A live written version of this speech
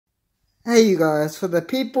Hey you guys, for the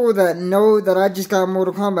people that know that I just got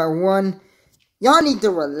Mortal Kombat 1, y'all need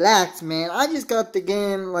to relax, man. I just got the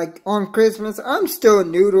game, like, on Christmas. I'm still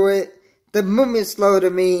new to it. The movement's slow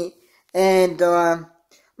to me. And,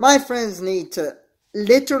 my friends need to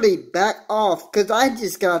literally back off, because I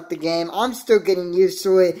just got the game. I'm still getting used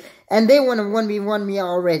to it. And they want to 1v1 me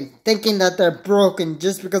already, thinking that they're broken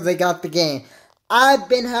just because they got the game. I've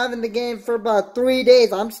been having the game for about 3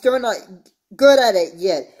 days. I'm still not good at it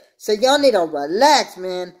yet. So y'all need to relax,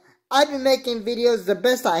 man. I've been making videos the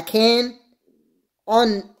best I can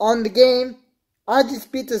on the game. I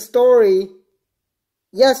just beat the story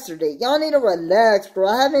yesterday. Y'all need to relax, bro.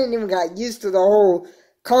 I haven't even got used to the whole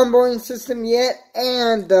comboing system yet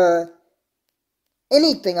and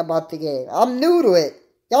anything about the game. I'm new to it.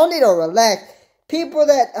 Y'all need to relax. People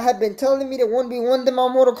that have been telling me to 1v1 them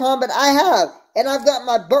on Mortal Kombat, I have. And I've got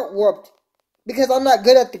my butt whooped because I'm not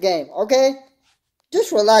good at the game, okay?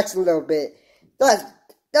 Just relax a little bit.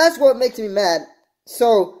 That's what makes me mad.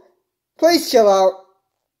 So, please chill out.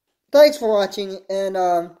 Thanks for watching, and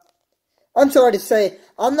I'm sorry to say,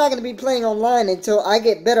 I'm not gonna be playing online until I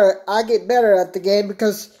get better. I get better at the game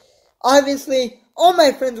because obviously all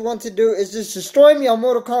my friends want to do is just destroy me on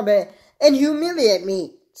Mortal Kombat and humiliate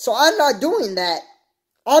me. So I'm not doing that.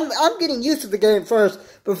 I'm getting used to the game first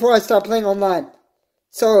before I start playing online.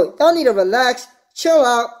 So y'all need to relax, chill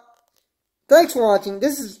out. Thanks for watching.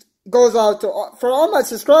 This goes out for all my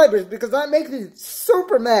subscribers because that makes me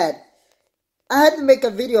super mad. I had to make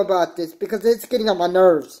a video about this because it's getting on my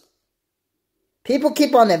nerves. People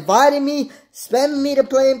keep on inviting me, spamming me to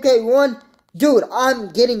play MK1. Dude, I'm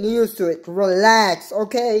getting used to it. Relax,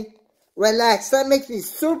 okay? Relax. That makes me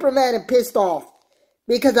super mad and pissed off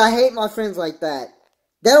because I hate my friends like that.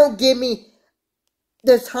 They don't give me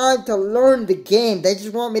the time to learn the game. They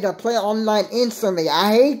just want me to play online instantly.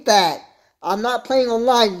 I hate that. I'm not playing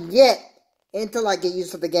online yet until I get used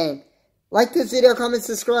to the game. Like this video, comment,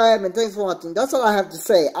 subscribe, and thanks for watching. That's all I have to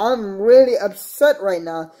say. I'm really upset right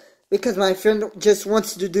now because my friend just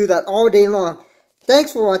wants to do that all day long.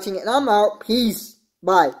 Thanks for watching, and I'm out. Peace.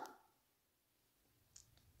 Bye.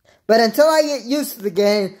 But until I get used to the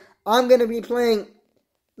game, I'm going to be playing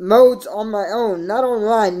modes on my own, not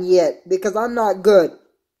online yet, because I'm not good.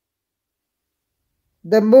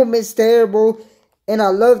 The movement's terrible. And I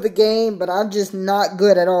love the game, but I'm just not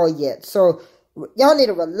good at all yet. So, y'all need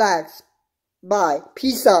to relax. Bye.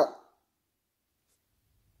 Peace out.